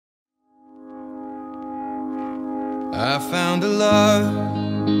I found a love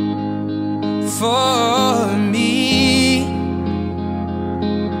for me.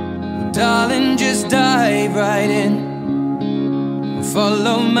 Well, darling, just dive right in and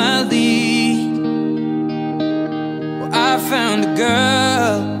follow my lead. Well, I found a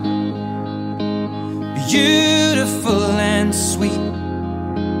girl, beautiful and sweet.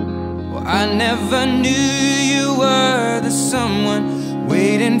 Well, I never knew you were the someone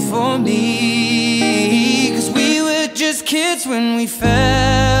waiting for me. 'Cause we were just kids when we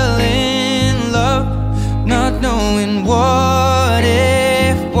fell in love, not knowing what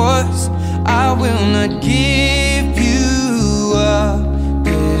it was. I will not give you up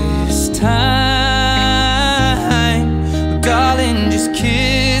this time. Darling, just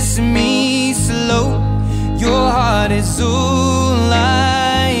kiss me slow. Your heart is all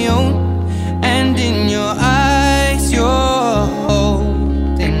I own, and in your eyes you're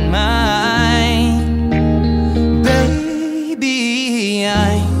holding mine. Baby,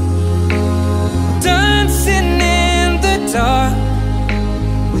 I'm dancing in the dark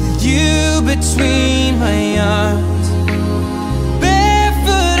with you between my arms,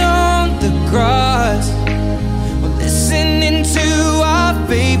 barefoot on the grass. We're listening to our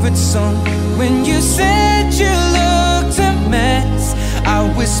favorite song. When you said you looked a mess, I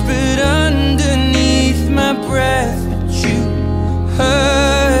whispered underneath my breath, but you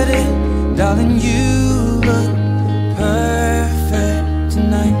heard it. Darling, you look perfect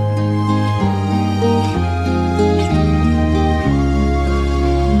tonight.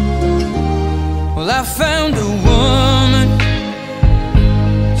 Well, I found a woman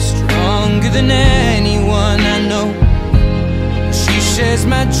stronger than anyone I know. She shares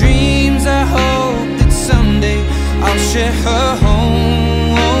my dreams. I hope that someday I'll share her home.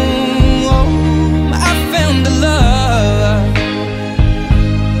 I found a love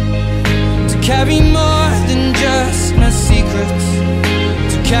to carry more than just my secrets,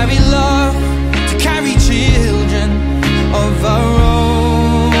 to carry love, to carry children of our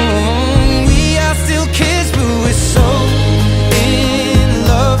own. We are still kids, but we're so in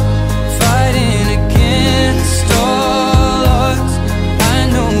love, fighting against all odds. I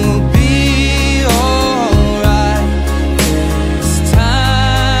know we'll be alright this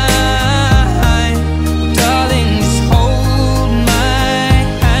time. Darling, just hold my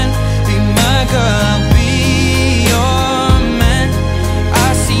hand, be my girl, I'll be your man. I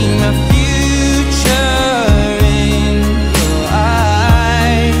see my future in your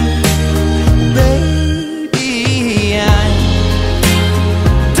eyes. Baby, I'm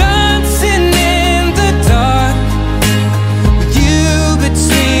dancing in the dark with you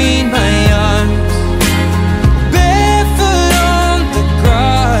between my arms, barefoot on the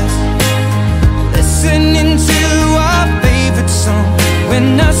grass, listening to our favorite song. When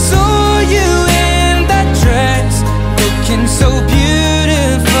I saw you in that dress, looking so beautiful,